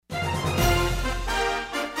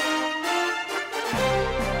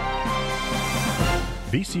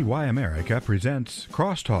VCY America presents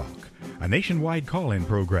Crosstalk, a nationwide call-in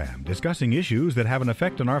program discussing issues that have an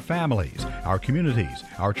effect on our families, our communities,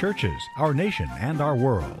 our churches, our nation, and our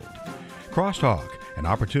world. Crosstalk, an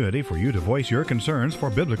opportunity for you to voice your concerns for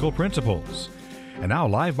biblical principles. And now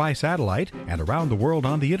live by satellite and around the world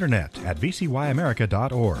on the internet at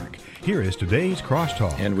vcyamerica.org. Here is today's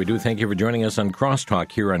Crosstalk. And we do thank you for joining us on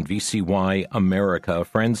Crosstalk here on VCY America.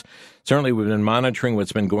 Friends, certainly we've been monitoring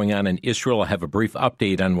what's been going on in Israel. I have a brief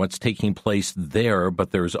update on what's taking place there,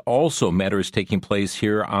 but there's also matters taking place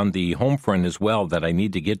here on the home front as well that I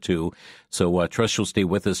need to get to. So trust you'll stay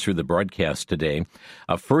with us through the broadcast today.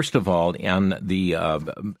 First of all, on the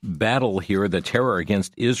battle here, the terror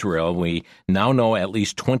against Israel, we now know at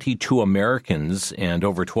least 22 Americans and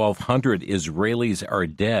over 1,200 Israelis are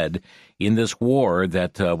dead in this war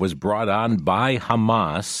that was brought on by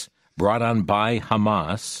Hamas.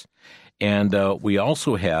 And we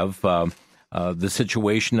also have the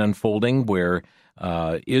situation unfolding where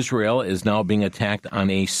Israel is now being attacked on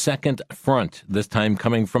a second front, this time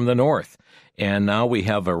coming from the north. And now we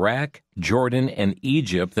have Iraq, Jordan, and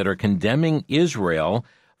Egypt that are condemning Israel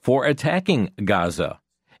for attacking Gaza,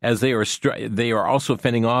 as they are also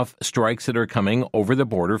fending off strikes that are coming over the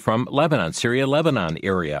border from Lebanon, Syria, Lebanon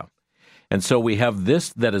area. And so we have this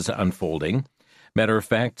that is unfolding. Matter of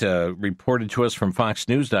fact, reported to us from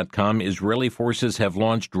FoxNews.com, Israeli forces have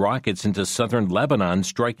launched rockets into southern Lebanon,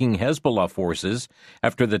 striking Hezbollah forces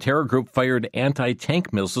after the terror group fired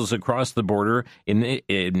anti-tank missiles across the border,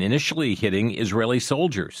 initially hitting Israeli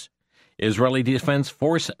soldiers. Israeli Defense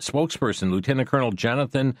Force spokesperson Lieutenant Colonel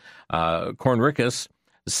Jonathan Kornrikas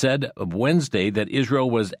said Wednesday that Israel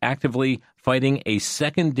was actively fighting a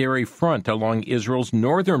secondary front along Israel's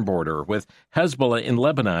northern border with Hezbollah in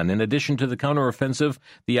Lebanon. In addition to the counteroffensive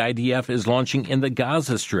the IDF is launching in the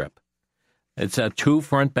Gaza Strip. It's a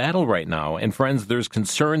two-front battle right now. And friends, there's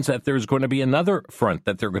concerns that there's going to be another front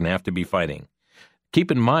that they're going to have to be fighting.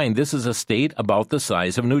 Keep in mind, this is a state about the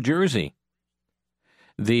size of New Jersey.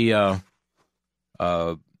 The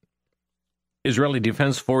Israeli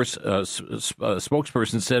Defense Force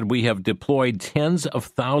spokesperson said, "We have deployed tens of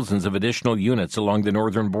thousands of additional units along the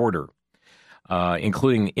northern border,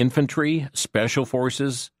 including infantry, special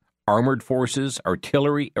forces, armored forces,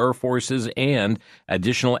 artillery, air forces, and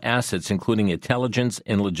additional assets, including intelligence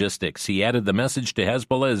and logistics." He added, "The message to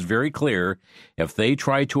Hezbollah is very clear. If they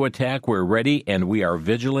try to attack, we're ready, and we are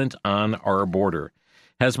vigilant on our border."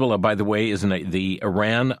 Hezbollah, by the way, is the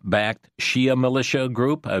Iran-backed Shia militia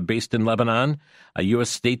group based in Lebanon. A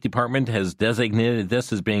U.S. State Department has designated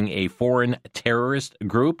this as being a foreign terrorist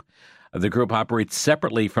group. The group operates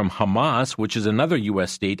separately from Hamas, which is another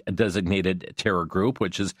U.S. state-designated terror group,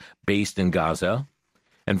 which is based in Gaza.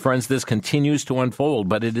 And friends, this continues to unfold,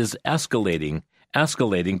 but it is escalating,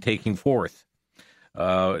 taking forth.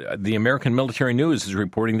 The American Military News is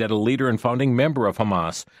reporting that a leader and founding member of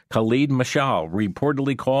Hamas, Khalid Mashal,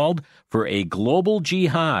 reportedly called for a global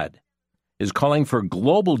jihad,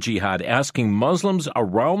 asking Muslims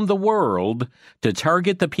around the world to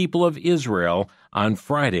target the people of Israel on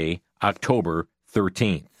Friday, October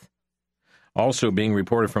 13th. Also being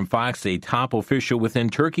reported from Fox, a top official within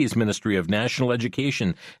Turkey's Ministry of National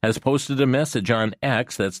Education has posted a message on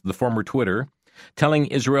X, that's the former Twitter, telling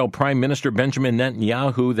Israel Prime Minister Benjamin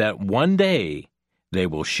Netanyahu that one day they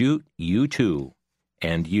will shoot you too,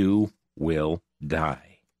 and you will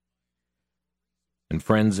die. And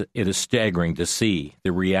friends, it is staggering to see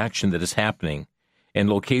the reaction that is happening in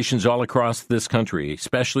locations all across this country,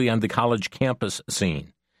 especially on the college campus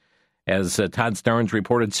scene. As Todd Starnes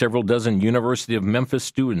reported, several dozen University of Memphis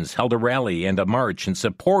students held a rally and a march in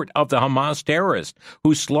support of the Hamas terrorists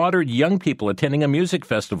who slaughtered young people attending a music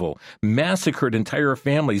festival, massacred entire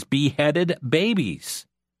families, beheaded babies.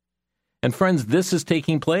 And friends, this is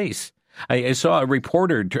taking place. I saw a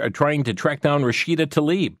reporter trying to track down Rashida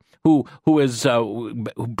Tlaib, who is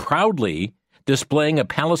proudly displaying a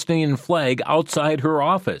Palestinian flag outside her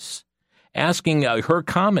office, asking her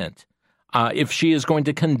comment if she is going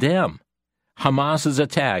to condemn Hamas's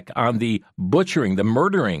attack on the butchering, the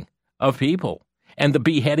murdering of people, and the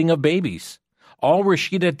beheading of babies. All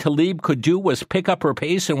Rashida Tlaib could do was pick up her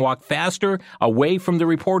pace and walk faster away from the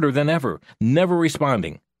reporter than ever, never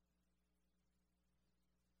responding.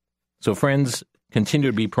 So friends,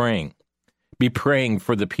 continue to be praying. Be praying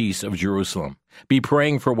for the peace of Jerusalem. Be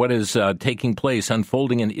praying for what is taking place,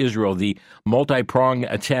 unfolding in Israel, the multi-pronged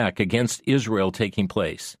attack against Israel taking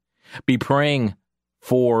place. Be praying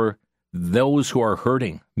for those who are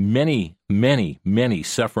hurting, many, many, many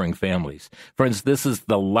suffering families. Friends, this is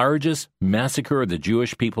the largest massacre of the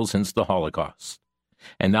Jewish people since the Holocaust.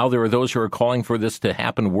 And now there are those who are calling for this to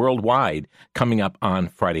happen worldwide coming up on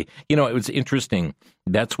Friday. You know, it was interesting.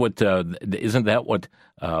 That's what, isn't that what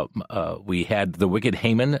we had the wicked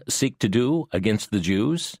Haman seek to do against the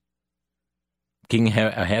Jews? King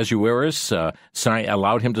Ahasuerus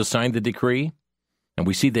allowed him to sign the decree. And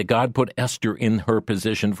we see that God put Esther in her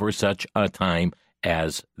position for such a time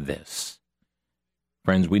as this.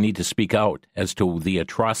 Friends, we need to speak out as to the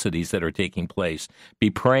atrocities that are taking place. Be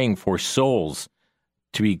praying for souls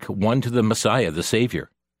to be won to the Messiah, the Savior,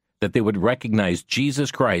 that they would recognize Jesus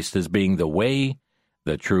Christ as being the way,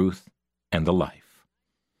 the truth, and the life.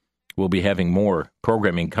 We'll be having more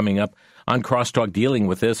programming coming up on Crosstalk dealing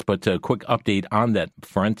with this, but a quick update on that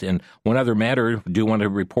front. And one other matter, I do want to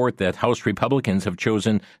report that House Republicans have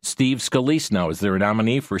chosen Steve Scalise now as their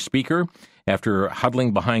nominee for Speaker after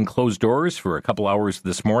huddling behind closed doors for a couple hours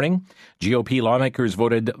this morning. GOP lawmakers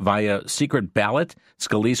voted via secret ballot.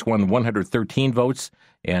 Scalise won 113 votes,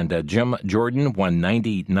 and Jim Jordan won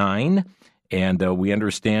 99. And we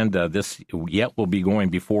understand this yet will be going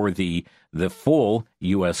before the full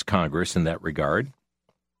U.S. Congress in that regard.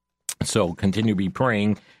 So continue to be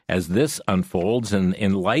praying as this unfolds and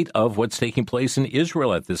in light of what's taking place in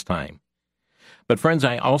Israel at this time. But friends,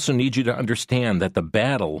 I also need you to understand that the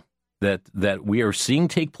battle that we are seeing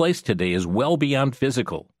take place today is well beyond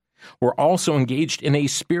physical. We're also engaged in a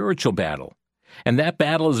spiritual battle, and that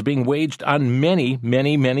battle is being waged on many,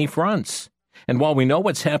 many, many fronts. And while we know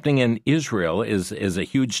what's happening in Israel is a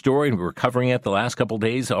huge story, and we're covering it the last couple of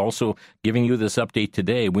days, also giving you this update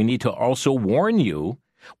today, we need to also warn you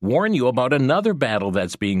about another battle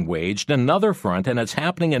that's being waged, another front, and it's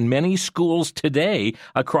happening in many schools today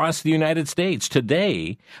across the United States.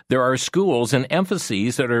 Today, there are schools and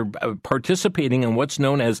emphases that are participating in what's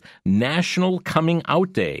known as National Coming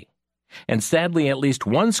Out Day. And sadly, at least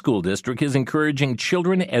one school district is encouraging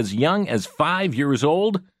children as young as 5 years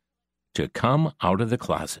old to come out of the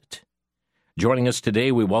closet. Joining us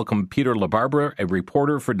today, we welcome Peter LaBarbera, a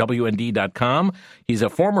reporter for WND.com. He's a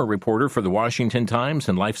former reporter for the Washington Times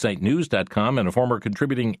and LifeSiteNews.com and a former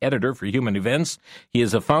contributing editor for Human Events. He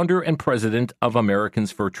is a founder and president of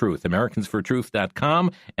Americans for Truth,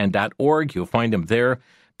 AmericansForTruth.com and .org. You'll find him there.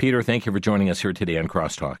 Peter, thank you for joining us here today on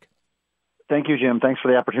Crosstalk. Thank you, Jim. Thanks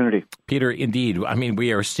for the opportunity. Peter, indeed. I mean,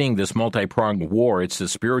 we are seeing this multi-pronged war. It's a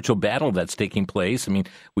spiritual battle that's taking place. I mean,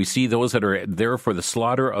 we see those that are there for the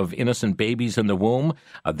slaughter of innocent babies in the womb.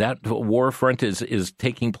 That war front is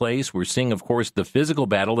taking place. We're seeing, of course, the physical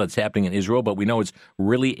battle that's happening in Israel, but we know it's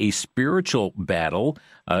really a spiritual battle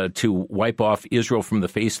to wipe off Israel from the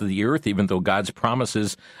face of the earth, even though God's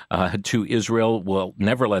promises to Israel will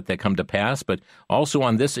never let that come to pass. But also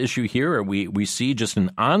on this issue here, we see just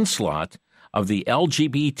an onslaught of the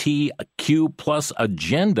LGBTQ plus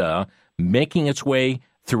agenda making its way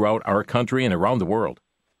throughout our country and around the world.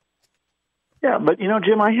 Yeah, but,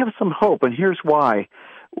 Jim, I have some hope, and here's why.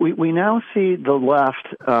 We now see the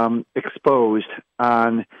left exposed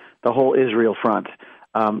on the whole Israel front.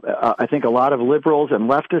 I think a lot of liberals and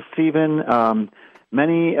leftists even,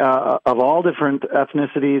 many of all different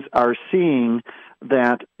ethnicities are seeing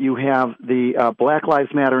that you have the Black Lives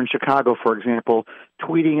Matter in Chicago, for example,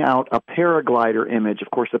 tweeting out a paraglider image.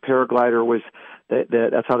 Of course, the paraglider was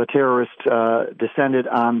that's how the terrorists descended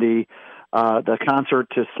on the concert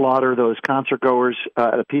to slaughter those concert goers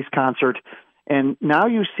at a peace concert. And now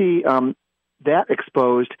you see that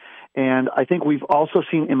exposed, and I think we've also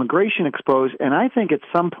seen immigration exposed. And I think at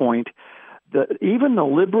some point, even the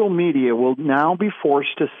liberal media will now be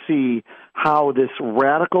forced to see how this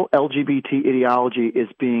radical LGBT ideology is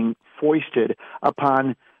being foisted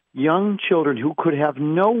upon young children who could have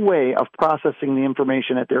no way of processing the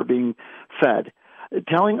information that they're being fed.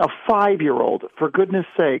 Telling a 5-year-old, for goodness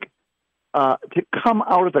sake, to come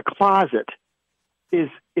out of the closet is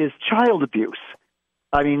child abuse.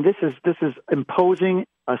 I mean, this is imposing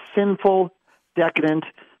a sinful, decadent,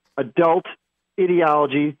 adult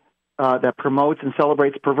ideology that promotes and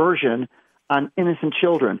celebrates perversion on innocent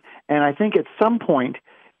children. And I think at some point,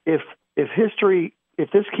 if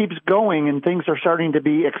this keeps going and things are starting to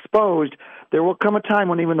be exposed, there will come a time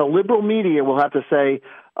when even the liberal media will have to say,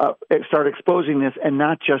 start exposing this, and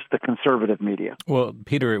not just the conservative media. Well,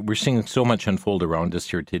 Peter, we're seeing so much unfold around us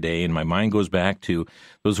here today, and my mind goes back to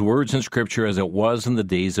those words in Scripture as it was in the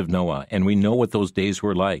days of Noah, and we know what those days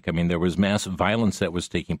were like. I mean, there was mass violence that was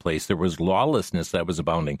taking place. There was lawlessness that was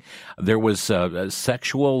abounding. There was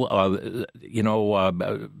sexual,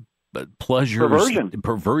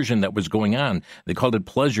 perversion that was going on. They called it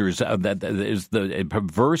pleasures. That is the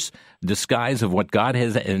perverse disguise of what God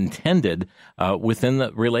has intended within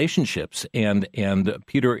the relationships. And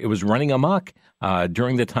Peter, it was running amok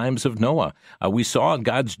during the times of Noah. We saw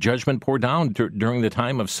God's judgment pour down during the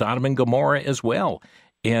time of Sodom and Gomorrah as well.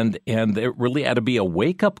 And it really had to be a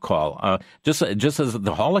wake-up call, just as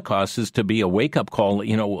the Holocaust is to be a wake-up call.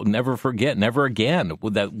 Never forget, never again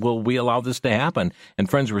will we allow this to happen. And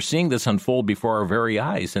friends, we're seeing this unfold before our very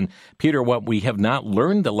eyes. And Peter, what we have not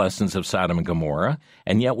learned the lessons of Sodom and Gomorrah,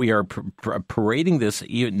 and yet we are parading this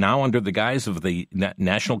now under the guise of the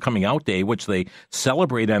National Coming Out Day, which they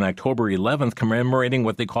celebrate on October 11th, commemorating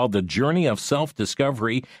what they call the journey of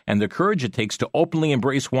self-discovery and the courage it takes to openly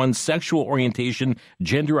embrace one's sexual orientation,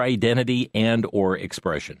 gender identity, and or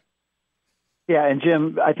expression. Yeah, and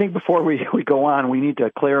Jim, I think before we go on, we need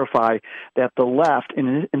to clarify that the left,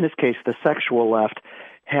 in this case the sexual left,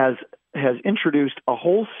 has introduced a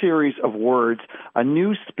whole series of words, a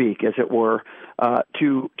newspeak, as it were,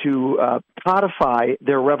 to codify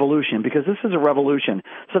their revolution, because this is a revolution.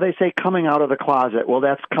 So they say coming out of the closet. Well,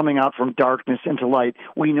 that's coming out from darkness into light.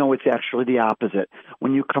 We know it's actually the opposite.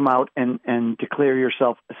 When you come out and declare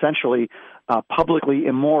yourself essentially publicly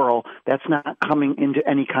immoral, that's not coming into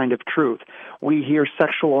any kind of truth. We hear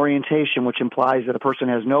sexual orientation, which implies that a person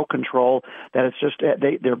has no control, that it's just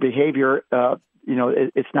their behavior.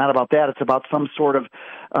 It's not about that. It's about some sort of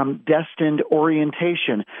destined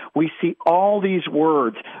orientation. We see all these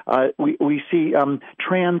words. We see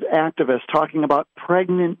trans activists talking about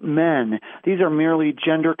pregnant men. These are merely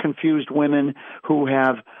gender-confused women who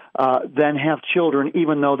then have children,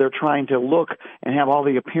 even though they're trying to look and have all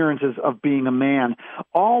the appearances of being a man.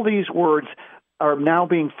 All these words are now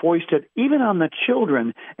being foisted even on the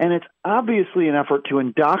children, and it's obviously an effort to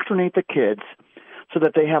indoctrinate the kids so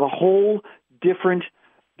that they have a whole different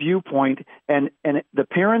viewpoint, and the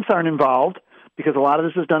parents aren't involved because a lot of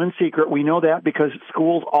this is done in secret. We know that because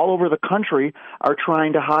schools all over the country are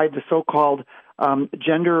trying to hide the so-called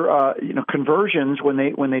gender conversions when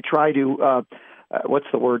they try to what's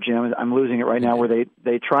the word, Jim? I'm losing it right now. Where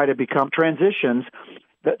they try to become transitions.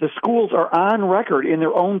 The schools are on record in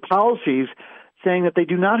their own policies saying that they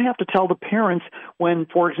do not have to tell the parents when,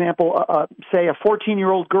 for example, say a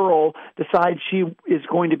 14-year-old girl decides she is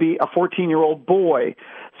going to be a 14-year-old boy.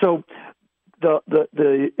 So the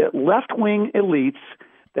left-wing elites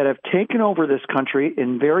that have taken over this country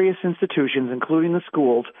in various institutions, including the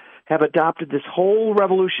schools, have adopted this whole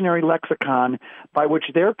revolutionary lexicon by which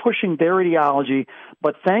they're pushing their ideology,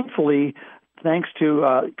 but thankfully, thanks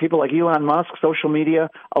to people like Elon Musk, social media,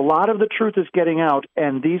 a lot of the truth is getting out,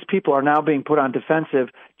 and these people are now being put on defensive,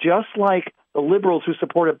 just like the liberals who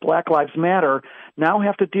supported Black Lives Matter now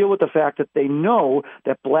have to deal with the fact that they know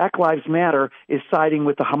that Black Lives Matter is siding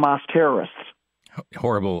with the Hamas terrorists.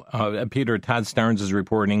 Horrible. Peter, Todd Starnes is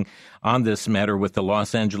reporting on this matter with the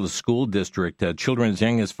Los Angeles School District. Children as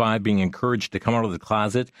young as 5 being encouraged to come out of the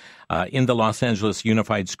closet in the Los Angeles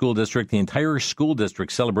Unified School District. The entire school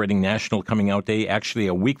district celebrating National Coming Out Day, actually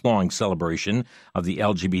a week-long celebration of the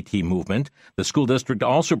LGBT movement. The school district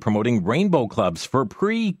also promoting rainbow clubs for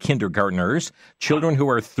pre-kindergartners, children who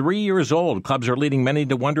are 3 years old. Clubs are leading many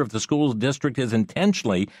to wonder if the school district is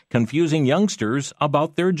intentionally confusing youngsters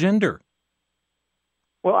about their gender.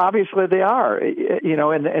 Well, obviously they are,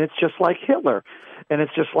 and it's just like Hitler, and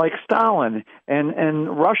it's just like Stalin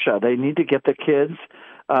and Russia. They need to get the kids.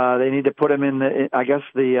 They need to put them in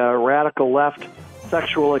the radical left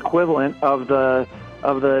sexual equivalent of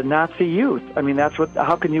the Nazi youth. I mean, that's what.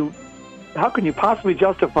 How can you possibly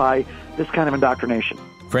justify this kind of indoctrination?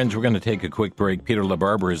 Friends, we're going to take a quick break. Peter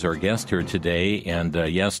LaBarbera is our guest here today. And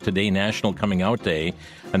yes, today, National Coming Out Day.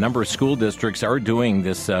 A number of school districts are doing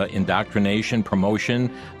this indoctrination promotion,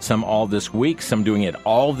 some all this week, some doing it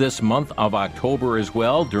all this month of October as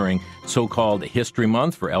well during so-called History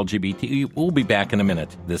Month for LGBT. We'll be back in a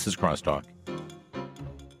minute. This is Crosstalk.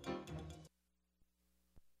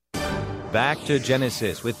 Back to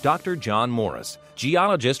Genesis with Dr. John Morris,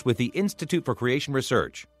 geologist with the Institute for Creation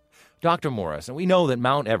Research. Dr. Morris, we know that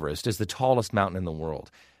Mount Everest is the tallest mountain in the world.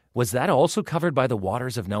 Was that also covered by the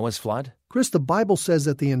waters of Noah's flood? Chris, the Bible says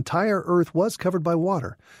that the entire earth was covered by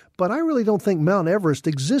water, but I really don't think Mount Everest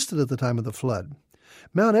existed at the time of the flood.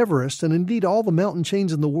 Mount Everest, and indeed all the mountain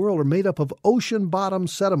chains in the world, are made up of ocean-bottom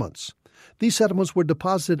sediments. These sediments were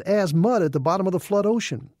deposited as mud at the bottom of the flood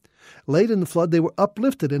ocean. Late in the flood, they were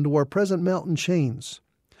uplifted into our present mountain chains.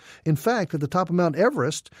 In fact, at the top of Mount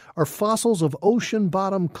Everest are fossils of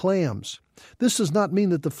ocean-bottom clams. This does not mean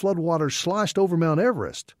that the floodwaters sloshed over Mount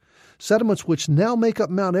Everest. Sediments which now make up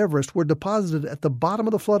Mount Everest were deposited at the bottom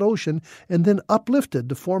of the flood ocean and then uplifted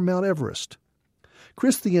to form Mount Everest.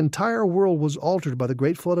 Chris, the entire world was altered by the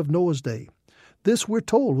great flood of Noah's day. This we're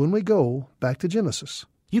told when we go back to Genesis.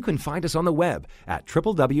 You can find us on the web at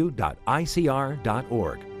www.icr.org.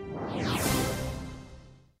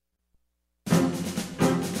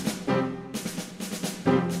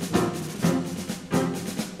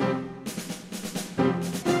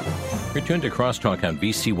 Return to Crosstalk on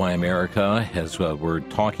VCY America as we're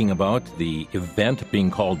talking about the event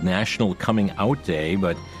being called National Coming Out Day.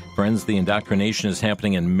 But, friends, the indoctrination is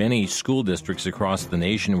happening in many school districts across the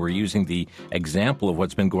nation. We're using the example of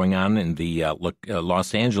what's been going on in the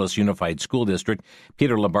Los Angeles Unified School District.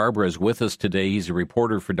 Peter LaBarbera is with us today. He's a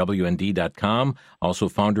reporter for WND.com, also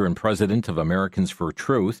founder and president of Americans for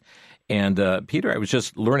Truth. And, Peter, I was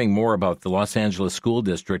just learning more about the Los Angeles School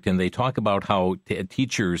District, and they talk about how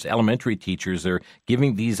teachers, elementary teachers, are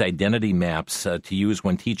giving these identity maps to use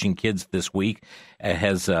when teaching kids this week.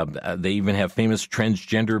 They even have famous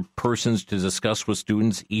transgender persons to discuss with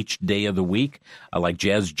students each day of the week, like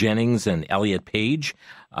Jazz Jennings and Elliot Page,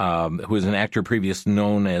 who is an actor previously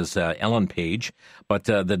known as Ellen Page. But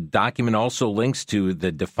the document also links to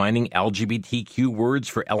the defining LGBTQ words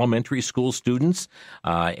for elementary school students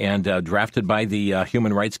and drafted by the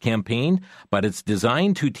Human Rights Campaign. But it's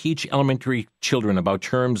designed to teach elementary children about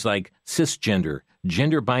terms like cisgender,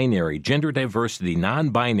 gender binary, gender diversity,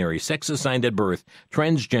 non-binary, sex assigned at birth,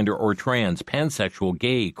 transgender or trans, pansexual,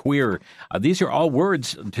 gay, queer. These are all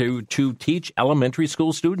words to teach elementary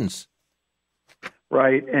school students.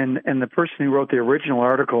 Right, and the person who wrote the original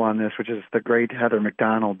article on this, which is the great Heather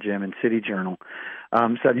McDonald, Jim, in City Journal,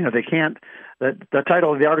 said, they can't. The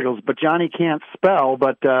title of the article is "But Johnny Can't Spell,"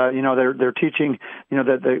 but they're teaching,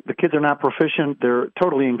 that the kids are not proficient. They're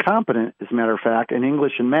totally incompetent, as a matter of fact, in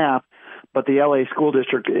English and math. But the LA school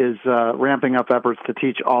district is ramping up efforts to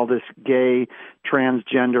teach all this gay,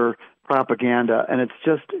 transgender propaganda, and it's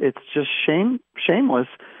just shameless.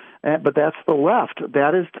 But that's the left.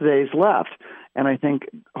 That is today's left. And I think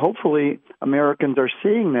hopefully Americans are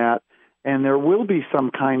seeing that, and there will be some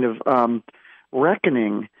kind of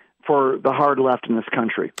reckoning for the hard left in this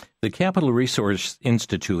country. The Capital Resource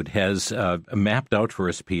Institute has mapped out for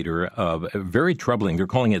us, Peter, very troubling. They're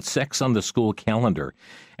calling it sex on the school calendar.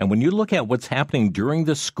 And when you look at what's happening during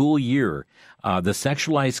the school year, the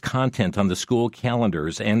sexualized content on the school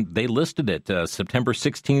calendars, and they listed it September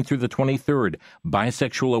 16th through the 23rd,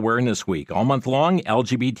 Bisexual Awareness Week. All month long,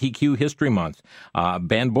 LGBTQ History Month.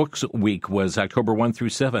 Banned Books Week was October 1 through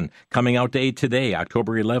 7. Coming Out Day today,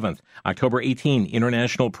 October 11th. October 18,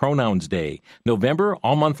 International Pronouns Day. November,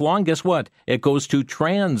 all month long, guess what? It goes to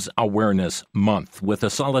Trans Awareness Month with a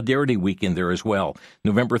Solidarity Week in there as well.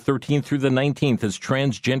 November 13th through the 19th is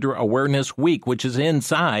Transgender Awareness Week, which is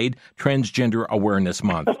inside Transgender Awareness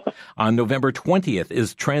Month. On November 20th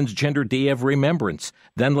is Transgender Day of Remembrance.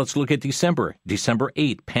 Then let's look at December. December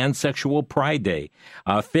 8th, Pansexual Pride Day.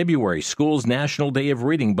 February, School's National Day of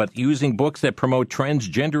Reading, but using books that promote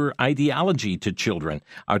transgender ideology to children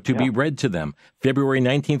to be read to them. February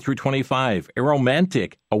 19th through 25,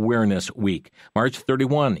 Aromantic Awareness Week. March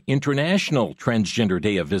 31, International Transgender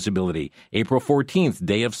Day of Visibility. April 14th,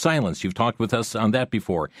 Day of Silence. You've talked with us on that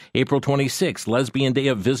before. April 26th, Lesbian Day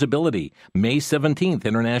of Visibility. May 17th,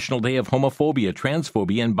 International Day of Homophobia,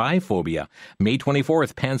 Transphobia, and Biphobia. May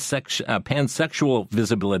 24th, Pansexual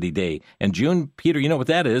Visibility Day. And June, Peter, you know what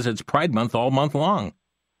that is? It's Pride Month all month long.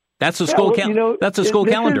 That's a school calendar.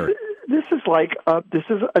 This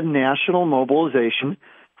is a national mobilization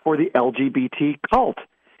for the LGBT cult.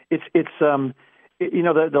 It's the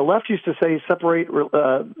left used to say separate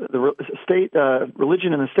the state,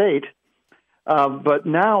 religion and the state, but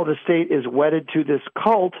now the state is wedded to this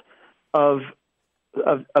cult of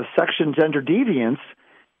sex and gender deviance,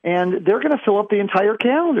 and they're going to fill up the entire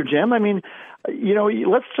calendar, Jim. I mean,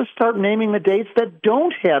 let's just start naming the dates that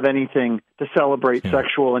don't have anything to celebrate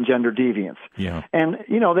sexual and gender deviance. Yeah. And,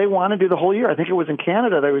 they want to do the whole year. I think it was in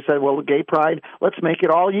Canada. They said, well, gay pride, let's make it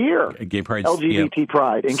all year. Gay pride, LGBT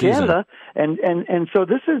pride in Canada. And so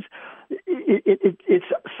this is, it's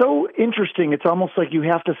so interesting. It's almost like you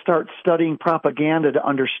have to start studying propaganda to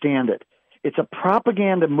understand it. It's a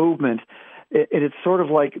propaganda movement. It's sort of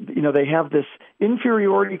like, they have this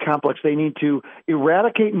inferiority complex. They need to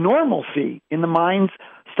eradicate normalcy in the minds,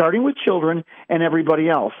 starting with children and everybody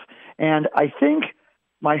else. And I think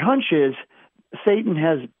my hunch is Satan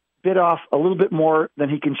has bit off a little bit more than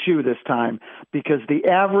he can chew this time, because the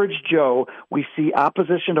average Joe, we see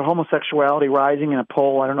opposition to homosexuality rising in a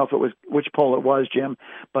poll. I don't know if it was which poll it was, Jim,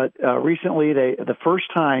 but recently, the first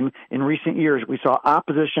time in recent years, we saw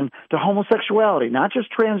opposition to homosexuality, not just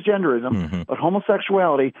transgenderism, but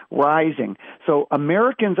homosexuality rising. So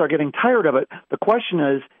Americans are getting tired of it. The question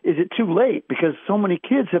is it too late? Because so many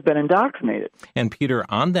kids have been indoctrinated. And Peter,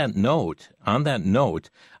 on that note,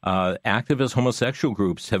 activist homosexual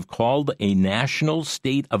groups have called a national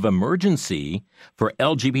state of emergency for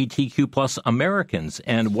LGBTQ plus Americans.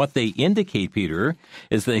 And what they indicate, Peter,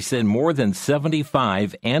 is they said more than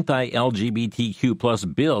 75 anti-LGBTQ plus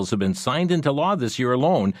bills have been signed into law this year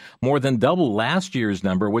alone, more than double last year's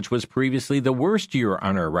number, which was previously the worst year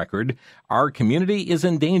on our record. Our community is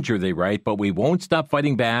in danger, they write, but we won't stop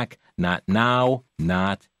fighting back. Not now,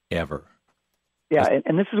 not ever. Yeah,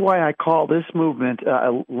 and this is why I call this movement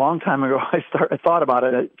a long time ago. I thought about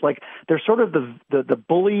it. It's like they're sort of the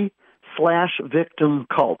bully/victim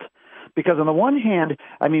cult. Because on the one hand,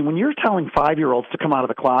 I mean, when you're telling 5-year-olds to come out of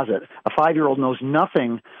the closet, a 5-year-old knows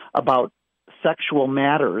nothing about sexual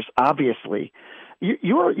matters. Obviously,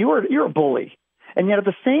 you're a bully, and yet at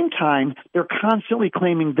the same time, they're constantly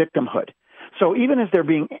claiming victimhood. So even as they're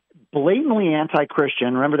being blatantly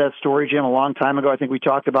anti-Christian, remember that story, Jim, a long time ago? I think we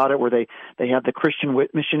talked about it, where they had the Christian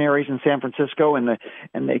missionaries in San Francisco, and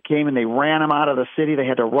they came and they ran them out of the city. They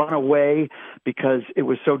had to run away because it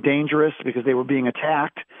was so dangerous, because they were being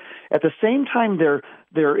attacked. At the same time,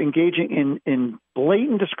 they're engaging in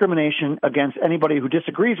blatant discrimination against anybody who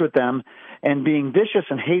disagrees with them, and being vicious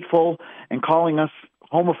and hateful and calling us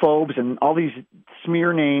homophobes and all these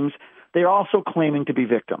smear names. They're also claiming to be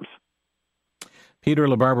victims. Peter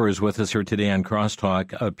LaBarbera is with us here today on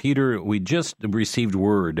Crosstalk. Peter, we just received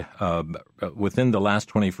word within the last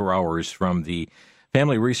 24 hours from the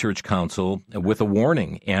Family Research Council with a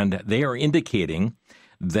warning, and they are indicating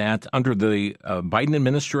that under the Biden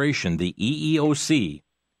administration, the EEOC,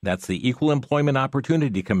 that's the Equal Employment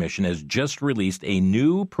Opportunity Commission, has just released a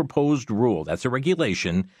new proposed rule. That's a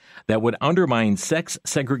regulation that would undermine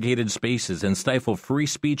sex-segregated spaces and stifle free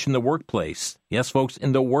speech in the workplace. Yes, folks,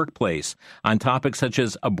 in the workplace, on topics such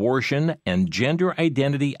as abortion and gender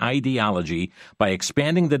identity ideology, by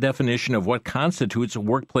expanding the definition of what constitutes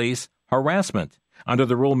workplace harassment. Under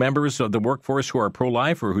the rule, members of the workforce who are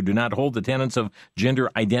pro-life or who do not hold the tenets of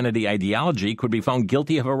gender identity ideology could be found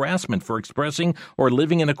guilty of harassment for expressing or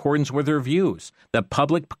living in accordance with their views. The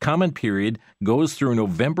public comment period goes through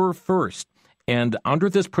November 1st. And under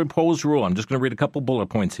this proposed rule, I'm just going to read a couple bullet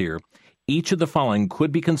points here. Each of the following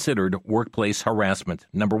could be considered workplace harassment.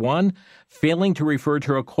 Number 1, failing to refer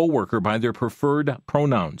to a coworker by their preferred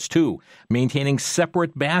pronouns. 2, maintaining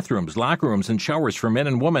separate bathrooms, locker rooms, and showers for men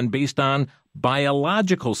and women based on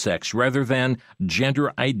biological sex rather than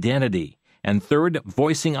gender identity. And 3rd,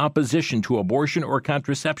 voicing opposition to abortion or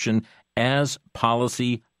contraception as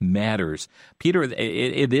policy matters. Peter,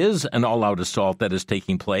 it is an all-out assault that is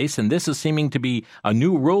taking place, and this is seeming to be a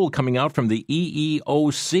new rule coming out from the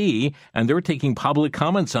EEOC, and they're taking public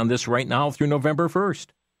comments on this right now through November 1st.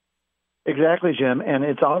 Exactly, Jim, and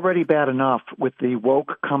it's already bad enough with the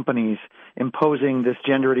woke companies imposing this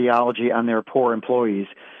gender ideology on their poor employees,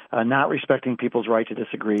 not respecting people's right to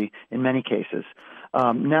disagree in many cases.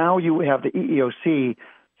 Now you have the EEOC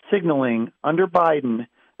signaling under Biden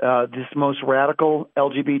this most radical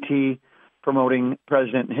LGBT promoting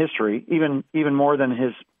president in history, even more than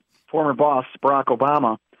his former boss, Barack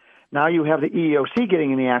Obama. Now you have the EEOC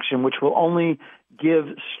getting in the action, which will only give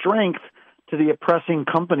strength to the oppressing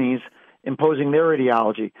companies imposing their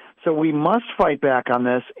ideology. So we must fight back on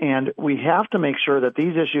this, and we have to make sure that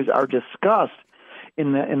these issues are discussed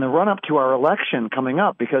in the run-up to our election coming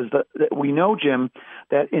up, because we know, Jim,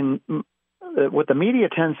 that what the media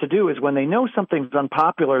tends to do is when they know something's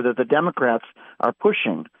unpopular that the Democrats are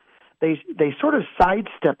pushing, they sort of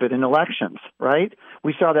sidestep it in elections, right?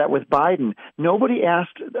 We saw that with Biden. Nobody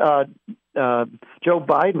asked Joe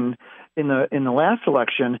Biden in the last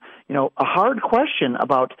election, a hard question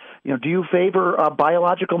about, do you favor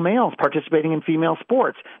biological males participating in female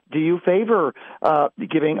sports? Do you favor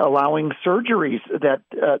allowing surgeries that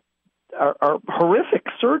are horrific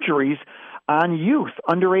surgeries on youth,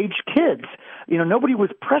 underage kids? Nobody was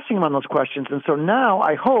pressing him on those questions, and so now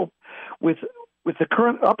I hope with the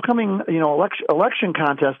current upcoming election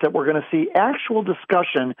contest that we're going to see actual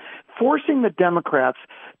discussion forcing the Democrats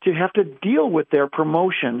to have to deal with their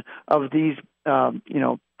promotion of these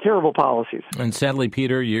terrible policies. And sadly,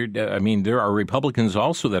 Peter, there are Republicans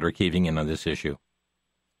also that are caving in on this issue.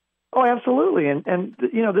 Oh, absolutely, and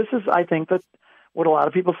this is, I think, that what a lot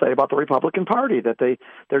of people say about the Republican Party, that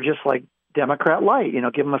they're just like Democrat light,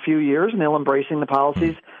 give them a few years and they'll embracing the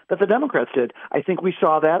policies that the Democrats did. I think we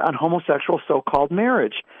saw that on homosexual so-called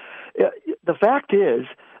marriage. The fact is,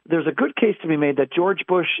 there's a good case to be made that George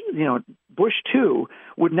Bush, Bush 2,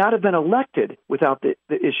 would not have been elected without the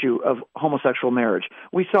issue of homosexual marriage.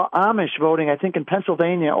 We saw Amish voting, I think, in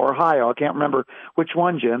Pennsylvania or Ohio. I can't remember which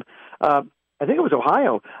one, Jim. I think it was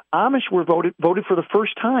Ohio. Amish were voted for the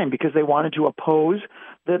first time because they wanted to oppose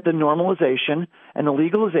the normalization and the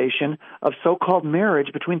legalization of so-called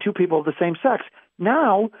marriage between two people of the same sex.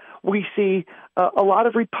 Now we see a lot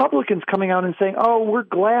of Republicans coming out and saying, "Oh, we're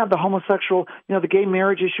glad the homosexual, the gay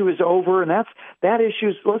marriage issue is over, and that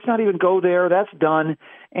issue. Let's not even go there. That's done."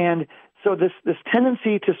 And so this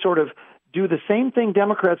tendency to sort of do the same thing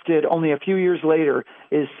Democrats did only a few years later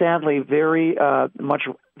is sadly very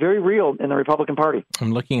real in the Republican Party.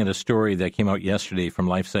 I'm looking at a story that came out yesterday from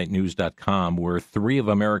LifeSiteNews.com where 3 of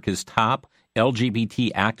America's top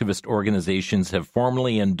LGBT activist organizations have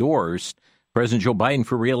formally endorsed President Joe Biden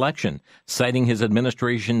for re-election, citing his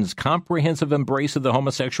administration's comprehensive embrace of the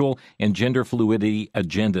homosexual and gender fluidity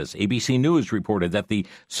agendas. ABC News reported that the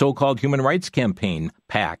so-called Human Rights Campaign,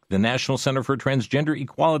 PAC, the National Center for Transgender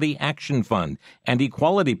Equality Action Fund, and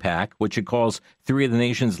Equality PAC, which it calls 3 of the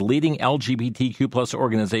nation's leading LGBTQ plus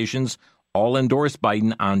organizations, all endorsed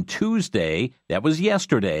Biden on Tuesday, that was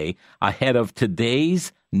yesterday, ahead of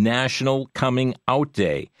today's National Coming Out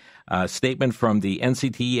Day. A statement from the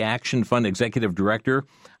NCTE Action Fund Executive Director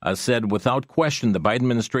said, without question, the Biden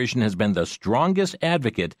administration has been the strongest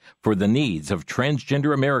advocate for the needs of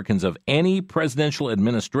transgender Americans of any presidential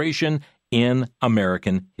administration in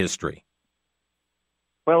American history.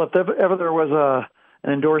 Well, if ever there was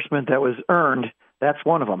an endorsement that was earned, that's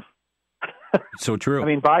one of them. So true. I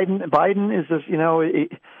mean, Biden is this,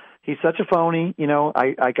 he's such a phony.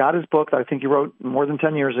 I got his book that I think he wrote more than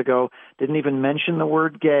 10 years ago, didn't even mention the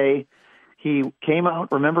word gay. He came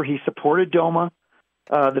out, remember, he supported DOMA,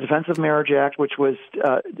 the Defense of Marriage Act, which was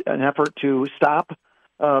an effort to stop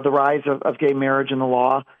the rise of gay marriage in the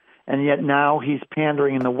law. And yet now he's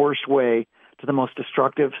pandering in the worst way to the most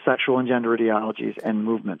destructive sexual and gender ideologies and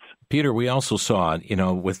movements. Peter, we also saw,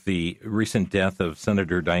 with the recent death of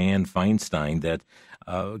Senator Dianne Feinstein, that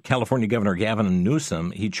California Governor Gavin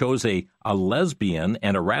Newsom, he chose a lesbian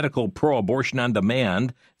and a radical pro-abortion on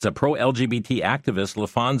demand. It's a pro-LGBT activist,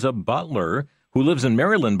 LaFonza Butler, who lives in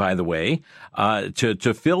Maryland, by the way,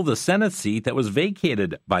 to fill the Senate seat that was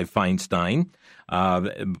vacated by Feinstein.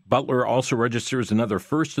 Butler also registers another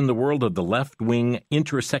first in the world of the left-wing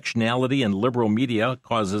intersectionality and liberal media,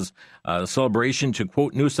 causes celebration. To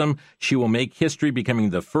quote Newsom, she will make history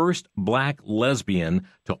becoming the first black lesbian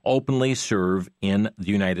to openly serve in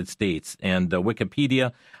the United States. And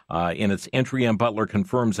Wikipedia, in its entry on Butler,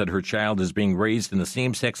 confirms that her child is being raised in a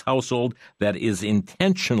same-sex household that is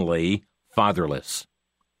intentionally fatherless.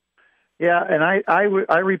 Yeah, and I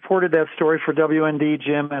reported that story for WND,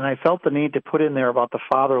 Jim, and I felt the need to put in there about the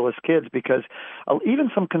fatherless kids because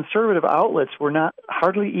even some conservative outlets were not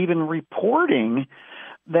hardly even reporting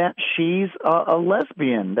that she's a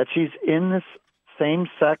lesbian, that she's in this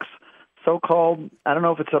same-sex so-called, I don't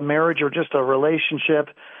know if it's a marriage or just a relationship,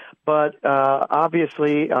 but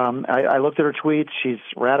obviously I looked at her tweets. She's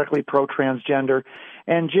radically pro-transgender.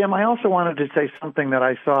 And, Jim, I also wanted to say something that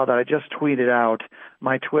I saw that I just tweeted out.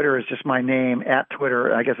 My Twitter is just my name,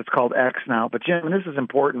 @Twitter. I guess it's called X now. But, Jim, this is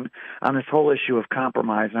important on this whole issue of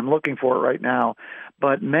compromise, and I'm looking for it right now.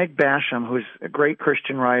 But Meg Basham, who's a great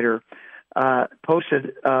Christian writer,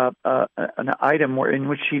 posted an item in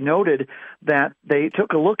which she noted that they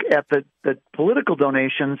took a look at the political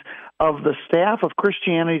donations of the staff of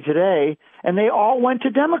Christianity Today, and they all went to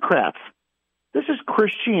Democrats. This is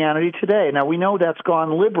Christianity Today. Now, we know that's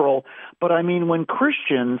gone liberal, but I mean, when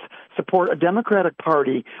Christians support a Democratic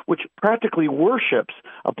Party which practically worships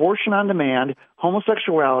abortion on demand,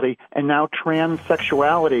 homosexuality, and now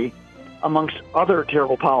transsexuality, amongst other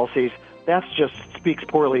terrible policies, that just speaks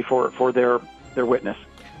poorly for their witness.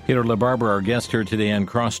 Peter LaBarbera, our guest here today on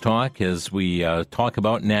Crosstalk, as we talk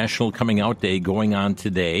about National Coming Out Day going on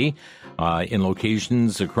today in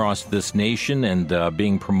locations across this nation and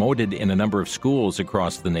being promoted in a number of schools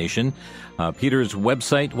across the nation. Peter's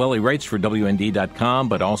website, well, he writes for WND.com,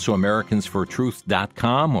 but also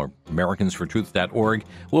AmericansForTruth.com or AmericansForTruth.org.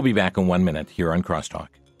 We'll be back in 1 minute here on Crosstalk.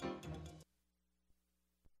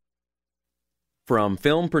 From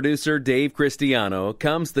film producer Dave Cristiano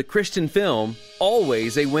comes the Christian film,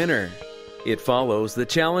 Always a Winner. It follows the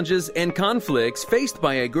challenges and conflicts faced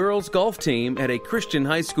by a girls' golf team at a Christian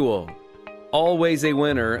high school. Always a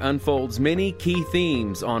Winner unfolds many key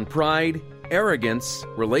themes on pride, arrogance,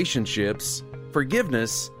 relationships,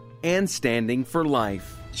 forgiveness, and standing for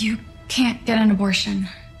life. You can't get an abortion.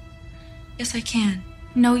 Yes, I can.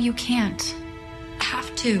 No, you can't. I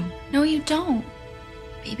have to. No, you don't.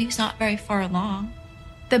 Baby's not very far along.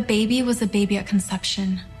 The baby was a baby at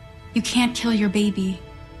conception. You can't kill your baby.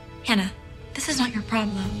 Hannah, this is not your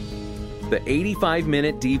problem. The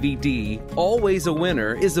 85-minute DVD, Always a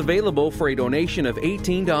Winner, is available for a donation of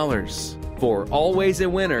 $18. For Always a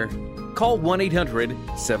Winner, call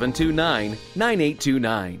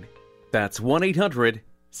 1-800-729-9829. That's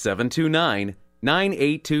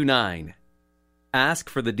 1-800-729-9829. Ask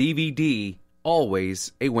for the DVD,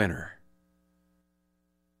 Always a Winner.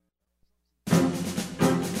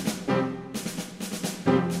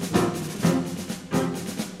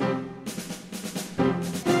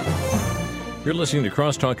 You're listening to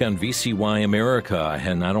Crosstalk on VCY America,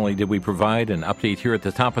 and not only did we provide an update here at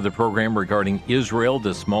the top of the program regarding Israel,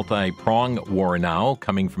 this multi-pronged war now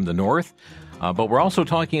coming from the north, but we're also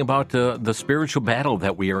talking about the spiritual battle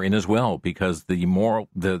that we are in as well, because the morals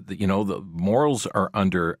are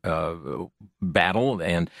under battle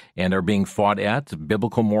and are being fought at.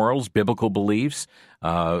 Biblical morals, biblical beliefs.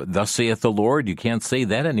 Thus saith the Lord. You can't say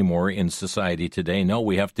that anymore in society today. No,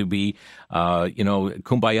 we have to be,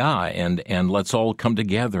 kumbaya and let's all come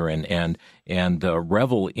together and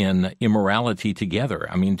revel in immorality together.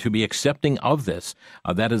 I mean, to be accepting of this.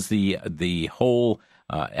 That is the whole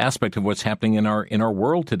aspect of what's happening in our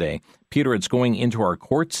world today. Peter, it's going into our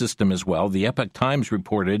court system as well. The Epoch Times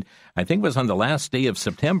reported, I think it was on the last day of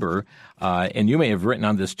September, and you may have written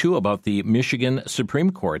on this too, about the Michigan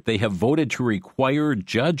Supreme Court. They have voted to require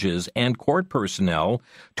judges and court personnel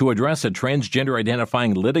to address a transgender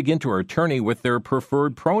identifying litigant or attorney with their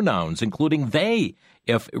preferred pronouns, including they,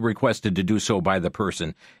 if requested to do so by the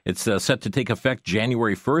person. It's set to take effect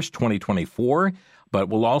January 1st, 2024. But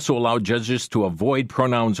will also allow judges to avoid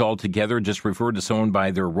pronouns altogether, just refer to someone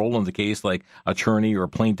by their role in the case, like attorney or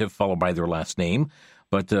plaintiff, followed by their last name.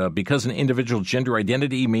 But because an individual's gender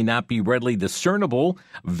identity may not be readily discernible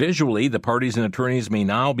visually, the parties and attorneys may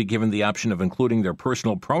now be given the option of including their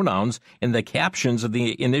personal pronouns in the captions of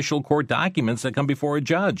the initial court documents that come before a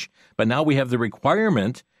judge. But now we have the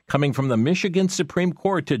requirement coming from the Michigan Supreme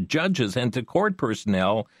Court to judges and to court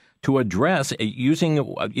personnel to address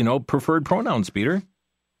using, preferred pronouns, Peter.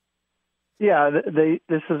 Yeah,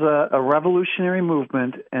 this is a revolutionary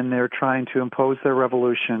movement, and they're trying to impose their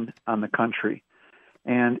revolution on the country.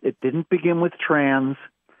 And it didn't begin with trans.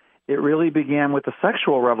 It really began with the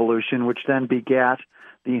sexual revolution, which then begat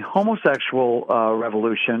the homosexual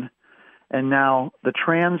revolution, and now the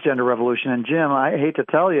transgender revolution. And Jim, I hate to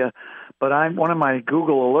tell you, but one of my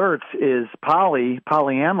Google alerts is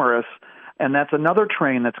polyamorous, and that's another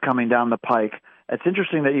train that's coming down the pike. It's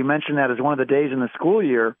interesting that you mentioned that as one of the days in the school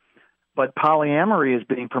year, but polyamory is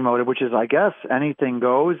being promoted, which is, I guess, anything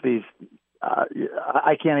goes. These,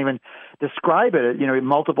 I can't even describe it.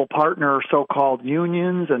 Multiple partner so-called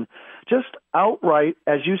unions, and just outright,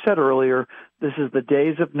 as you said earlier, this is the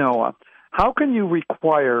days of Noah. How can you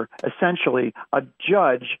require essentially a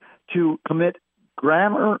judge to commit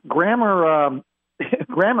grammar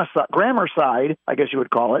side, I guess you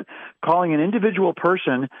would call it, calling an individual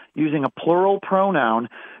person using a plural pronoun?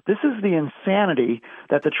 This is the insanity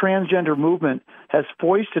that the transgender movement has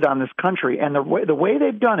foisted on this country. And the way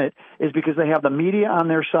they've done it is because they have the media on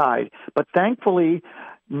their side. But thankfully,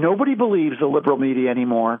 nobody believes the liberal media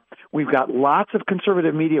anymore. We've got lots of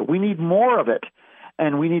conservative media. We need more of it.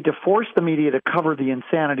 And we need to force the media to cover the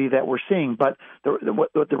insanity that we're seeing. But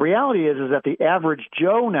the reality is that the average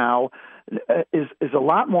Joe now is a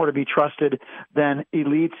lot more to be trusted than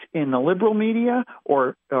elites in the liberal media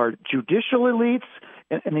or judicial elites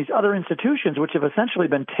and these other institutions, which have essentially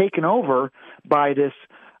been taken over by this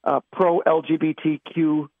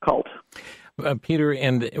pro-LGBTQ cult. Peter,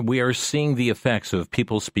 and we are seeing the effects of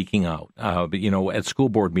people speaking out, at school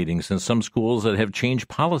board meetings in some schools that have changed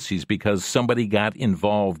policies because somebody got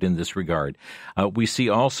involved in this regard. We see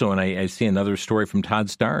also, and I see another story from Todd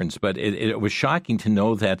Starnes, but it was shocking to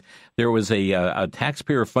know that there was a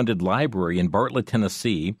taxpayer-funded library in Bartlett,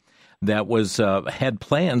 Tennessee, that had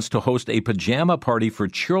plans to host a pajama party for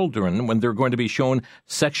children when they're going to be shown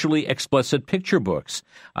sexually explicit picture books.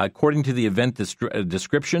 According to the event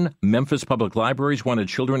description, Memphis Public Libraries wanted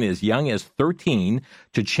children as young as 13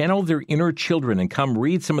 to channel their inner children and come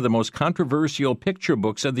read some of the most controversial picture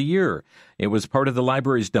books of the year. It was part of the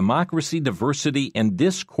library's Democracy, Diversity, and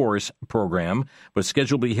Discourse program, was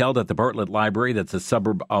scheduled to be held at the Bartlett Library, that's a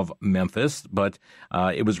suburb of Memphis, but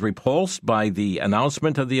it was repulsed by the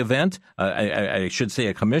announcement of the event. parent, I should say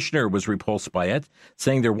a commissioner, was repulsed by it,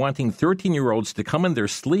 saying they're wanting 13-year-olds to come in their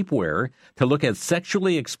sleepwear to look at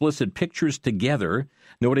sexually explicit pictures together,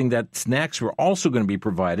 noting that snacks were also going to be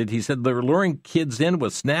provided. He said they're luring kids in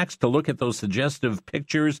with snacks to look at those suggestive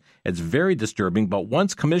pictures. It's very disturbing. But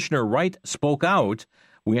once Commissioner Wright spoke out,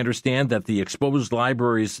 we understand that the exposed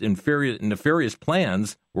libraries' nefarious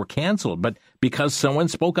plans were canceled, but because someone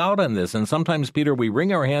spoke out on this. And sometimes, Peter, we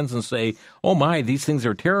wring our hands and say, oh my, these things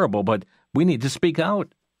are terrible, but we need to speak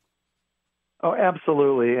out. Oh,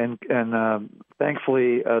 absolutely. And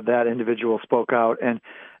thankfully, that individual spoke out. And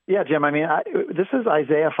yeah, Jim, I mean, this is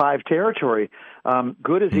Isaiah 5 territory.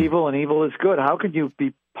 Good is evil and evil is good. How could you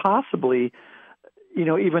be possibly,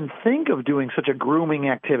 even think of doing such a grooming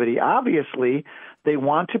activity? Obviously, they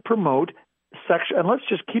want to promote sexual, and let's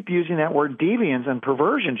just keep using that word, deviance and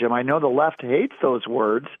perversion, Jim. I know the left hates those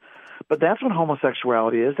words, but that's what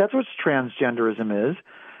homosexuality is. That's what transgenderism is.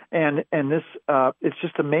 And this, it's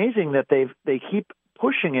just amazing that they keep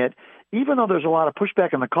pushing it, even though there's a lot of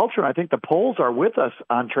pushback in the culture. I think the polls are with us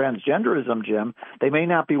on transgenderism, Jim. They may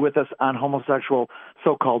not be with us on homosexual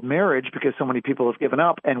so-called marriage because so many people have given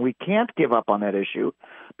up, and we can't give up on that issue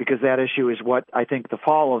because that issue is what I think the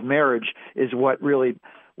fall of marriage is what really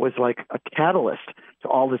was like a catalyst to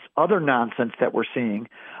all this other nonsense that we're seeing.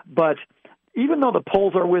 But even though the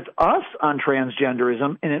polls are with us on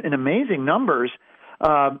transgenderism in amazing numbers,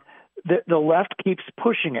 the left keeps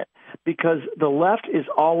pushing it because the left is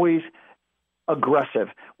always aggressive,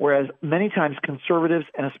 whereas many times conservatives,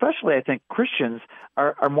 and especially I think Christians,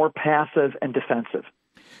 are more passive and defensive.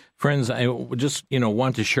 Friends, I just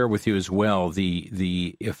want to share with you as well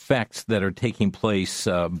the effects that are taking place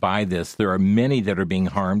by this. There are many that are being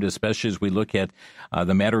harmed, especially as we look at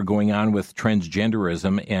the matter going on with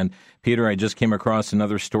transgenderism. And Peter, I just came across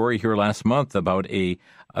another story here last month about the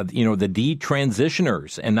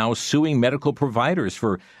detransitioners and now suing medical providers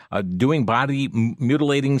for doing body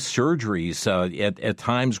mutilating surgeries at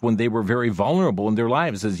times when they were very vulnerable in their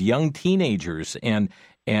lives as young teenagers. And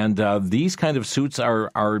these kind of suits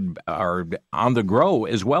are on the grow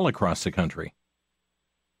as well across the country.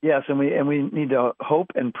 Yes, and we need to hope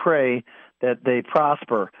and pray that they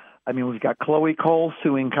prosper. I mean, we've got Chloe Cole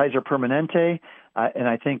suing Kaiser Permanente, and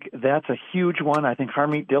I think that's a huge one. I think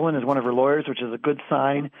Harmeet Dillon is one of her lawyers, which is a good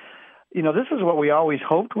sign. This is what we always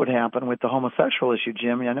hoped would happen with the homosexual issue,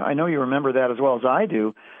 Jim. I know you remember that as well as I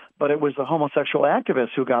do, but it was the homosexual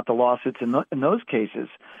activists who got the lawsuits in those cases.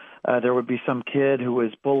 There would be some kid who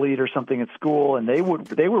was bullied or something at school, and they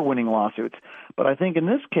were winning lawsuits. But I think in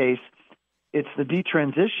this case, it's the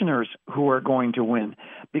detransitioners who are going to win.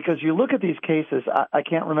 Because you look at these cases, I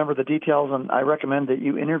can't remember the details, and I recommend that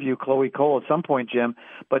you interview Chloe Cole at some point, Jim,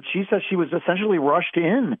 but she says she was essentially rushed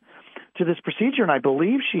in to this procedure, and I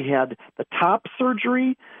believe she had the top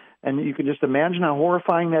surgery, and you can just imagine how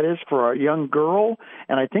horrifying that is for a young girl.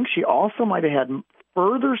 And I think she also might have had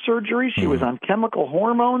further surgery. She was on chemical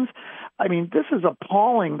hormones. I mean, this is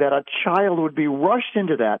appalling that a child would be rushed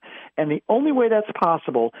into that. And the only way that's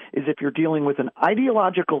possible is if you're dealing with an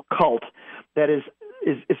ideological cult that is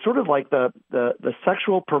sort of like the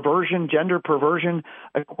sexual perversion, gender perversion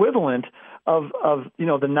equivalent of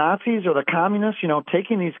the Nazis or the communists,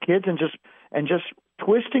 taking these kids and just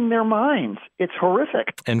twisting their minds. It's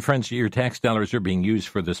horrific. And friends, your tax dollars are being used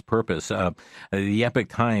for this purpose. The Epoch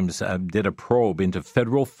Times did a probe into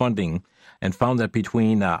federal funding and found that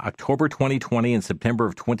between October 2020 and September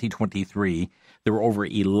of 2023, there were over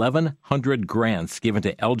 1,100 grants given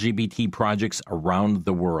to LGBT projects around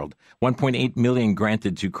the world. 1.8 million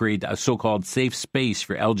granted to create a so-called safe space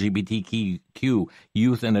for LGBTQ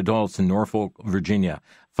youth and adults in Norfolk, Virginia.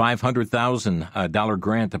 $500,000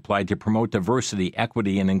 grant applied to promote diversity,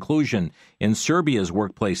 equity, and inclusion in Serbia's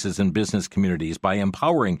workplaces and business communities by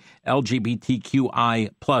empowering LGBTQI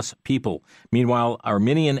plus people. Meanwhile,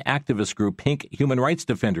 Armenian activist group Pink Human Rights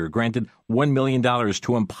Defender granted $1 million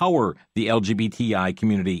to empower the LGBTI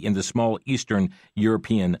community in the small Eastern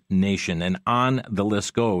European nation. And on the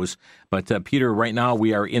list goes. But, Peter, right now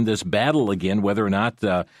we are in this battle again, whether or not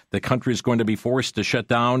the country is going to be forced to shut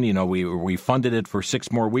down. We funded it for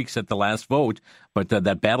 6 more weeks at the last vote, but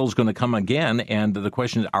that battle is going to come again. And the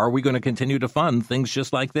question is, are we going to continue to fund things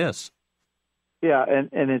just like this? Yeah, and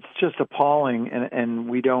it's just appalling. And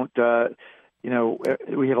we don't,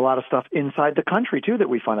 we have a lot of stuff inside the country, too, that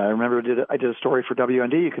we fund. I remember I did a story for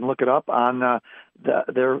WND. You can look it up on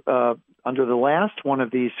under the last one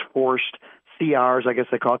of these forced CRs, I guess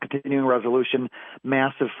they call it, continuing resolution,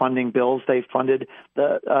 massive funding bills. They funded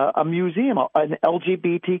a museum, an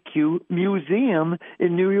LGBTQ museum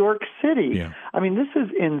in New York City. Yeah. I mean, this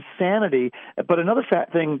is insanity. But another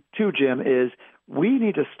thing, too, Jim, is we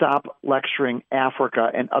need to stop lecturing Africa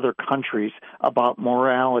and other countries about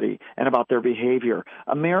morality and about their behavior.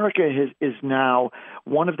 America is now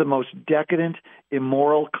one of the most decadent,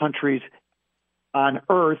 immoral countries on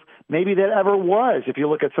earth maybe that ever was. If you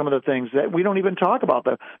look at some of the things that we don't even talk about,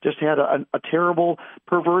 just had a terrible,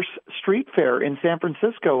 perverse street fair in San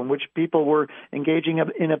Francisco in which people were engaging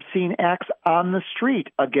in obscene acts on the street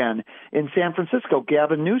again in San Francisco.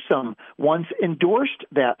 Gavin Newsom once endorsed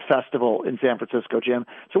that festival in San Francisco, Jim.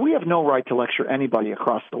 So we have no right to lecture anybody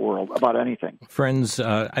across the world about anything. Friends,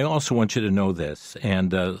 I also want you to know this,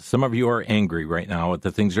 and some of you are angry right now at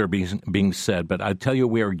the things that are being said, but I tell you,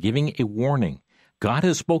 we are giving a warning. God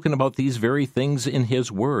has spoken about these very things in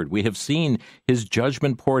His Word. We have seen His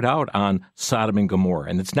judgment poured out on Sodom and Gomorrah,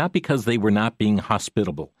 and it's not because they were not being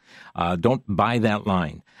hospitable. Don't buy that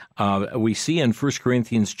line. We see in 1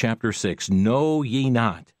 Corinthians chapter 6, "Know ye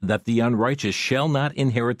not that the unrighteous shall not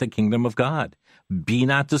inherit the kingdom of God? Be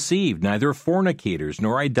not deceived, neither fornicators,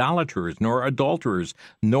 nor idolaters, nor adulterers,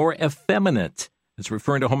 nor effeminate," it's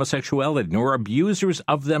referring to homosexuality, "nor abusers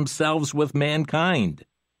of themselves with mankind,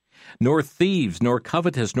 nor thieves, nor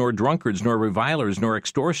covetous, nor drunkards, nor revilers, nor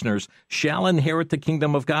extortioners shall inherit the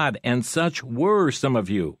kingdom of God. And such were some of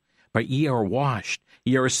you. But ye are washed,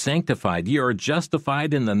 ye are sanctified, ye are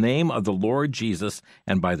justified in the name of the Lord Jesus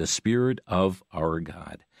and by the Spirit of our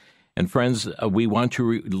God." And friends, we want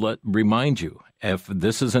to remind you, if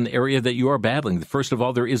this is an area that you are battling, first of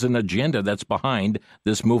all, there is an agenda that's behind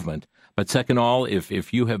this movement. But second of all,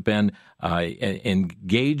 if you have been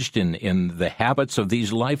engaged in the habits of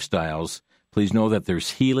these lifestyles, please know that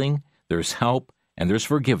there's healing, there's help, and there's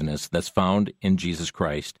forgiveness that's found in Jesus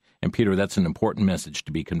Christ. And Peter, that's an important message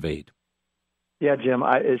to be conveyed. Yeah, Jim,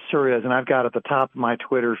 it sure is. And I've got at the top of my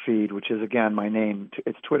Twitter feed, which is, again, my name,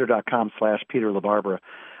 it's twitter.com/Peter LaBarbera.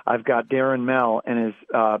 I've got Darren Mell and his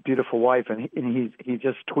beautiful wife, and he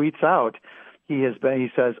just tweets out, he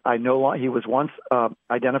says, he was once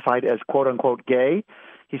identified as quote unquote gay.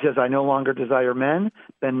 He says, "I no longer desire men,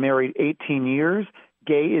 been married 18 years.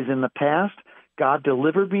 Gay is in the past. God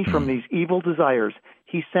delivered me from these evil desires.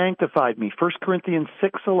 He sanctified me." 1 Corinthians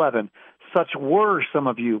 6:11. "Such were some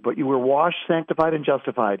of you, but you were washed, sanctified, and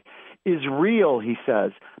justified." Is real, he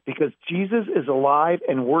says, because Jesus is alive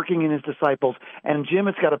and working in his disciples. And Jim,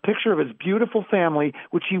 it's got a picture of his beautiful family,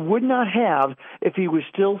 which he would not have if he was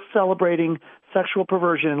still celebrating sexual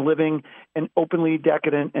perversion and living an openly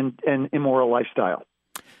decadent and immoral lifestyle.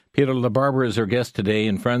 Peter LaBarbera is our guest today,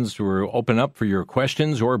 and friends, we're open up for your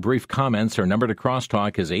questions or brief comments. Our number to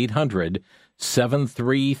crosstalk is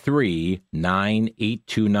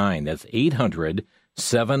 800-733-9829. That's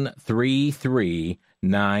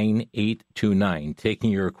 800-733-9829.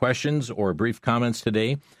 Taking your questions or brief comments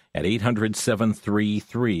today at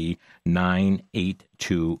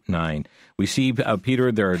 800-733-9829. We see,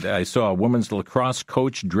 Peter, there. I saw a women's lacrosse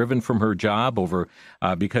coach driven from her job over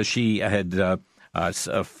because she had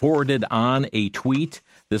forwarded on a tweet.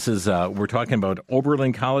 This is, we're talking about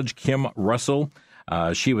Oberlin College, Kim Russell.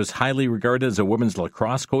 She was highly regarded as a women's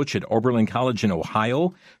lacrosse coach at Oberlin College in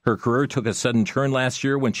Ohio. Her career took a sudden turn last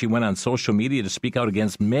year when she went on social media to speak out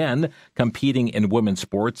against men competing in women's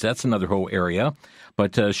sports. That's another whole area.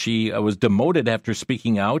 But she was demoted after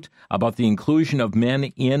speaking out about the inclusion of men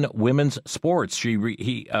in women's sports. She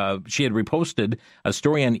had reposted a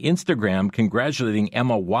story on Instagram congratulating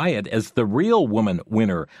Emma Wyatt as the real woman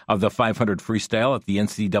winner of the 500 freestyle at the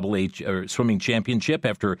NCAA swimming championship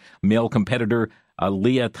after male competitor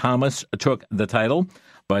Leah Thomas took the title.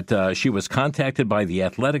 But she was contacted by the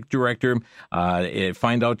athletic director,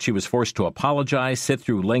 find out she was forced to apologize, sit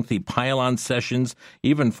through lengthy pile-on sessions,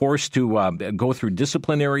 even forced to go through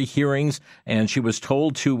disciplinary hearings, and she was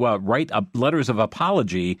told to write letters of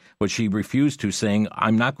apology, which she refused to, saying,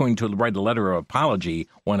 "I'm not going to write a letter of apology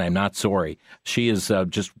when I'm not sorry." She is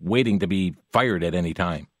just waiting to be fired at any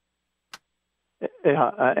time.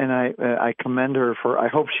 Yeah, and I commend her for. I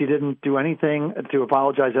hope she didn't do anything to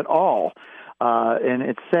apologize at all. And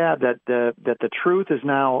it's sad that the truth is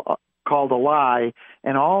now called a lie,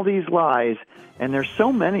 and all these lies, and there's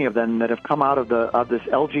so many of them that have come out of this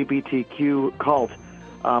LGBTQ cult,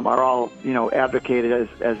 are all advocated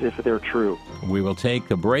as if they're true. We will take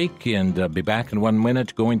a break and be back in 1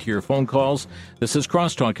 minute. Going to your phone calls. This is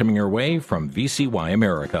Crosstalk coming your way from VCY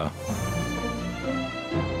America.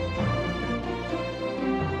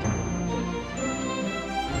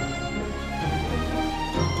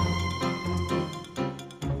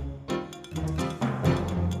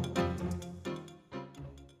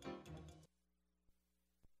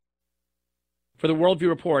 For the Worldview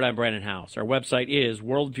Report, I'm Brandon House. Our website is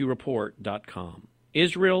worldviewreport.com.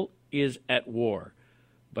 Israel is at war,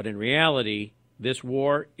 but in reality, This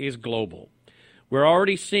war is global. We're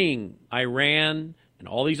already seeing Iran and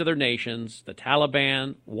all these other nations, the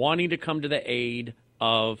Taliban, wanting to come to the aid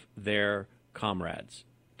of their comrades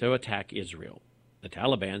to attack Israel. The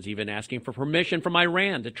Taliban's even asking for permission from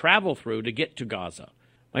Iran to travel through to get to Gaza.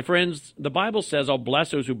 My friends, the Bible says, I'll bless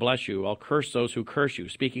those who bless you, I'll curse those who curse you,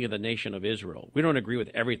 speaking of the nation of Israel. We don't agree with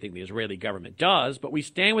everything the Israeli government does, but we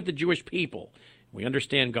stand with the Jewish people. We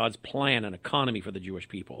understand God's plan and economy for the Jewish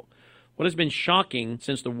people. What has been shocking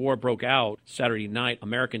since the war broke out Saturday night,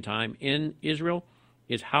 American time, in Israel,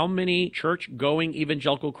 is how many church-going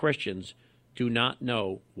evangelical Christians do not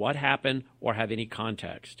know what happened or have any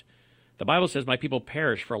context. The Bible says, my people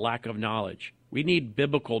perish for lack of knowledge. We need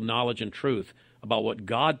biblical knowledge and truth about what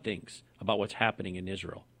God thinks about what's happening in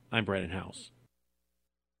Israel. I'm Brandon House.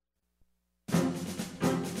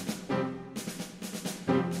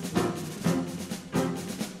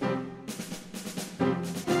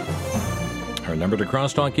 Our number to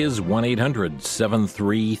crosstalk is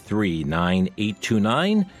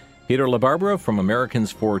 1-800-733-9829. Peter LaBarbera from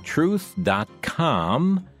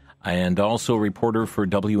AmericansForTruth.com and also reporter for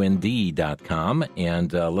WND.com.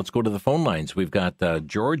 And let's go to the phone lines. We've got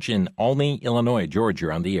George in Albany, Illinois. George,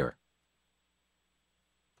 you're on the air.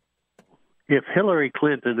 If Hillary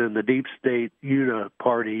Clinton and the deep state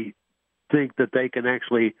Party think that they can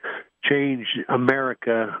actually change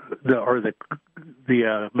America,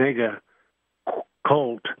 the mega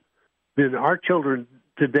cult, then our children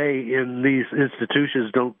today in these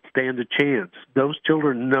institutions don't stand a chance. Those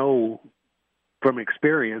children know from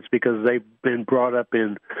experience, because they've been brought up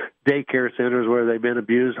in daycare centers where they've been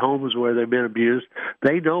abused, homes where they've been abused.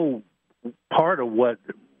 They know part of what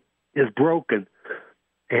is broken,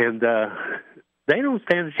 and they don't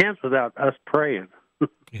stand a chance without us praying.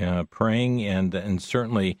 Yeah, praying and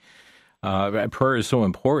certainly prayer is so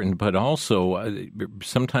important, but also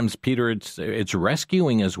sometimes, Peter, it's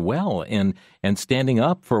rescuing as well, and standing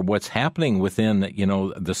up for what's happening within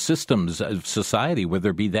the systems of society,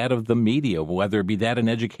 whether it be that of the media, whether it be that in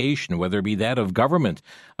education, whether it be that of government,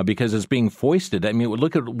 because it's being foisted. I mean,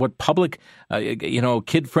 look at what public,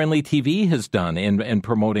 kid-friendly TV has done in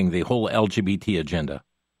promoting the whole LGBT agenda.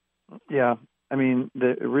 Yeah, I mean,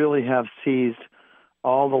 they really have seized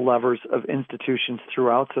all the levers of institutions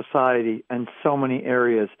throughout society and so many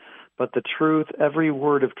areas. But the truth, every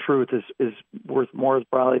word of truth is worth more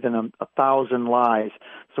probably than 1,000 lies.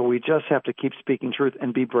 So we just have to keep speaking truth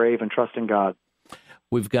and be brave and trust in God.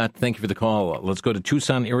 Thank you for the call. Let's go to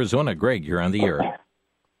Tucson, Arizona. Greg, you're on the air.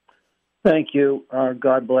 Thank you.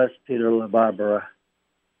 God bless Peter LaBarbera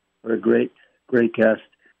for a great guest.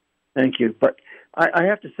 Thank you. But I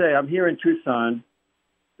have to say, I'm here in Tucson.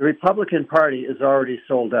 The Republican Party is already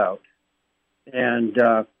sold out, and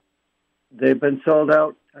they've been sold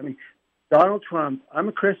out. I mean, Donald Trump, I'm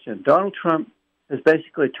a Christian. Donald Trump has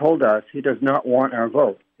basically told us he does not want our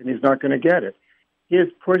vote, and he's not going to get it. He has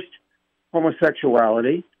pushed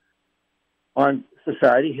homosexuality on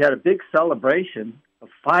society. He had a big celebration of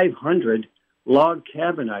 500 log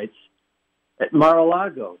cabinites at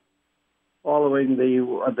Mar-a-Lago following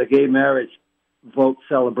the gay marriage vote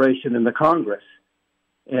celebration in the Congress.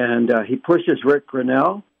 And he pushes Rick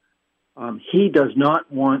Grinnell. He does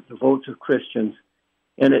not want the votes of Christians.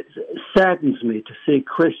 And it saddens me to see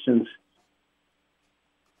Christians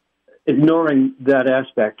ignoring that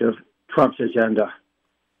aspect of Trump's agenda.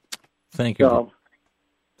 Thank you. So,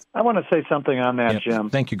 I want to say something on that,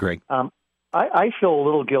 Jim. Thank you, Greg. I feel a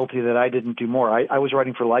little guilty that I didn't do more. I was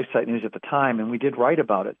writing for LifeSite News at the time, and we did write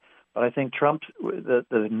about it. But I think Trump's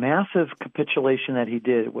the massive capitulation that he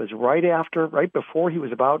did was right before he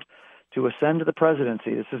was about to ascend to the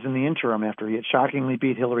presidency. This is in the interim after he had shockingly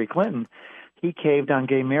beat Hillary Clinton. He caved on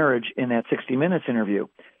gay marriage in that 60 Minutes interview.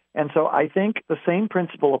 And so I think the same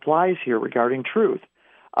principle applies here regarding truth.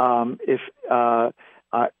 I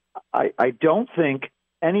don't think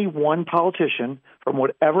any one politician from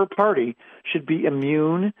whatever party should be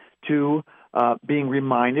immune to being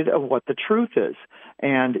reminded of what the truth is.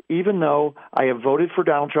 And even though I have voted for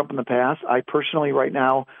Donald Trump in the past, I personally right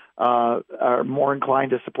now are more inclined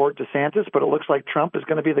to support DeSantis, but it looks like Trump is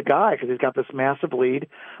going to be the guy because he's got this massive lead.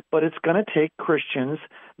 But it's going to take Christians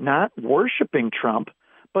not worshiping Trump,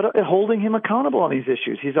 but holding him accountable on these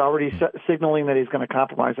issues. He's already signaling that he's going to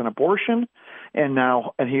compromise on abortion,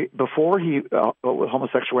 before with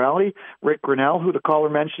homosexuality. Rick Grinnell, who the caller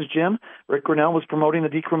mentions, Jim, Rick Grinnell was promoting the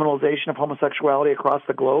decriminalization of homosexuality across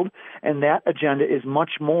the globe, and that agenda is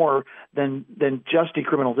much more than just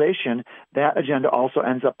decriminalization. That agenda also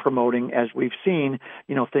ends up promoting, as we've seen,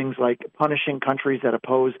 things like punishing countries that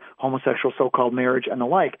oppose homosexual so-called marriage and the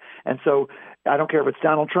like. And so I don't care if it's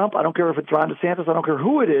Donald Trump. I don't care if it's Ron DeSantis. I don't care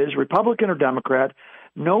who it is, Republican or Democrat.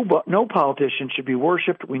 No politician should be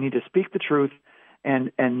worshipped. We need to speak the truth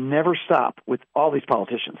and never stop with all these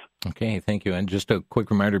politicians. Okay, thank you. And just a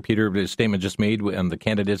quick reminder, Peter, the statement just made and the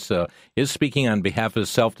candidates is speaking on behalf of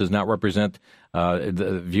himself, does not represent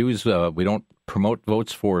the views. We don't promote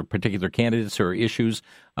votes for particular candidates or issues.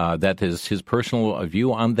 That is his personal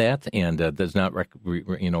view on that, and does not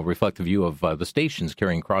reflect the view of the stations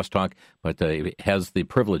carrying Crosstalk, but has the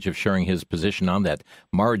privilege of sharing his position on that.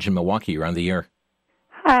 Marge in Milwaukee, you're on the air.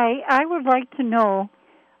 Hi, I would like to know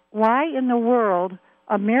why in the world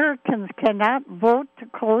Americans cannot vote to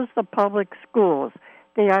close the public schools.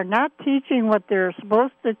 They are not teaching what they're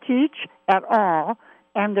supposed to teach at all,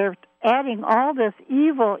 and they're adding all this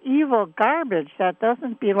evil garbage that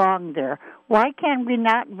doesn't belong there. Why can we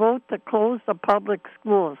not vote to close the public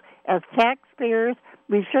schools? As taxpayers,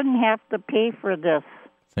 we shouldn't have to pay for this.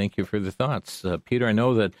 Thank you for the thoughts. Peter, I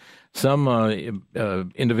know that some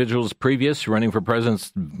individuals previous running for president,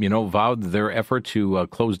 vowed their effort to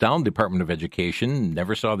close down the Department of Education.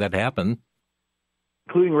 Never saw that happen.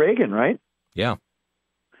 Including Reagan, right? Yeah.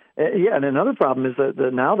 Yeah, and another problem is that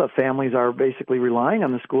now the families are basically relying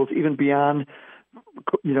on the schools even beyond,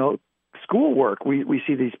 schoolwork. We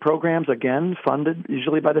see these programs, again, funded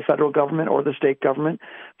usually by the federal government or the state government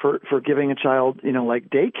for giving a child, like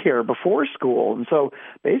daycare before school. And so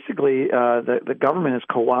basically the government has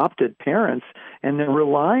co-opted parents, and they're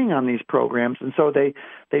relying on these programs. And so they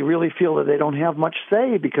really feel that they don't have much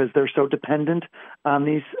say because they're so dependent on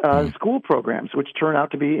these school programs, which turn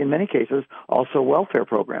out to be, in many cases, also welfare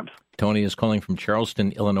programs. Tony is calling from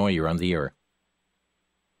Charleston, Illinois. You're on the air.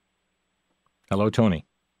 Hello, Tony.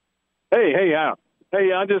 Hey, I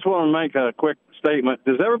just want to make a quick statement.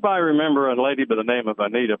 Does everybody remember a lady by the name of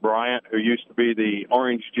Anita Bryant, who used to be the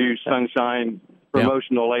Orange Juice Sunshine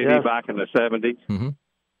promotional lady back in the 70s? Mm-hmm.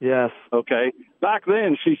 Yes. Okay. Back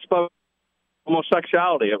then, she spoke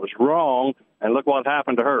homosexuality. It was wrong, and look what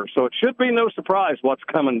happened to her. So it should be no surprise what's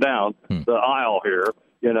coming down the aisle here.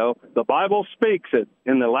 The Bible speaks it.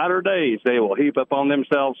 In the latter days, they will heap upon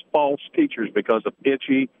themselves false teachers because of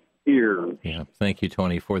itchy ears. Yeah, thank you,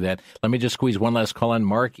 Tony, for that. Let me just squeeze one last call on.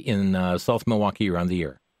 Mark in South Milwaukee. You're on the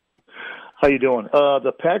air. How you doing?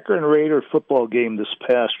 The Packer and Raider football game this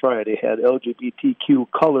past Friday had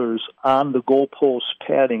LGBTQ colors on the goalpost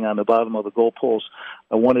padding on the bottom of the goalpost.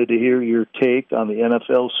 I wanted to hear your take on the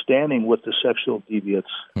NFL standing with the sexual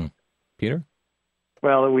deviants. Peter?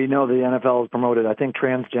 Well, we know the NFL has promoted, I think,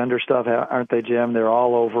 transgender stuff, aren't they, Jim? They're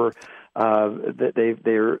all over.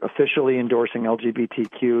 They're officially endorsing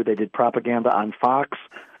LGBTQ. They did propaganda on Fox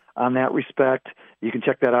on that respect. You can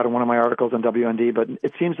check that out in one of my articles on WND, but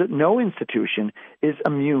it seems that no institution is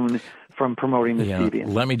immune from promoting this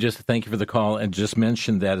deviance. Let me just thank you for the call and just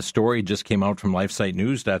mention that a story just came out from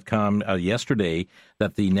LifeSiteNews.com yesterday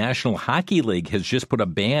that the National Hockey League has just put a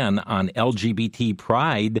ban on LGBT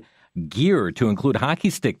pride gear to include hockey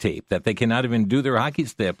stick tape, that they cannot even do their hockey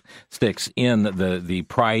sticks in the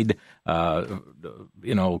pride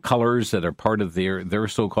colors that are part of their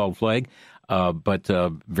so-called flag. But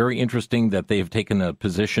very interesting that they've taken a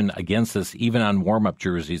position against this, even on warm-up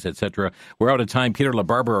jerseys, etc. We're out of time. Peter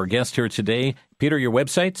LaBarbera, our guest here today. Peter, your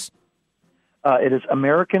websites? It is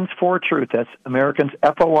Americans for Truth. That's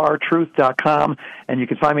AmericansForTruth.com. And you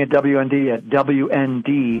can find me at WND at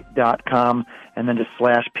WND.com, and then just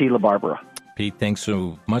 /P LaBarbera. Pete, thanks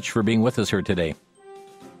so much for being with us here today.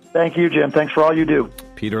 Thank you, Jim. Thanks for all you do.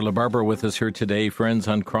 Peter LaBarbera with us here today, friends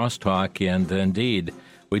on Crosstalk. And indeed,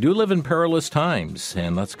 we do live in perilous times,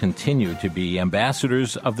 and let's continue to be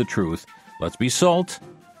ambassadors of the truth. Let's be salt.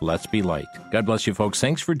 Let's be light. God bless you, folks.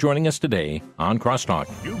 Thanks for joining us today on Crosstalk.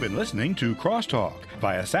 You've been listening to Crosstalk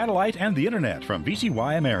via satellite and the internet from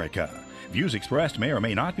VCY America. Views expressed may or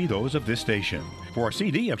may not be those of this station. For a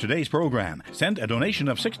CD of today's program, send a donation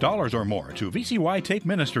of $6 or more to VCY Tape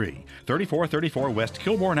Ministry, 3434 West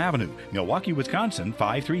Kilbourne Avenue, Milwaukee, Wisconsin,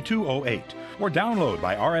 53208, or download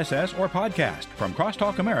by RSS or podcast from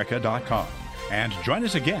crosstalkamerica.com. And join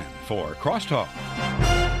us again for Crosstalk.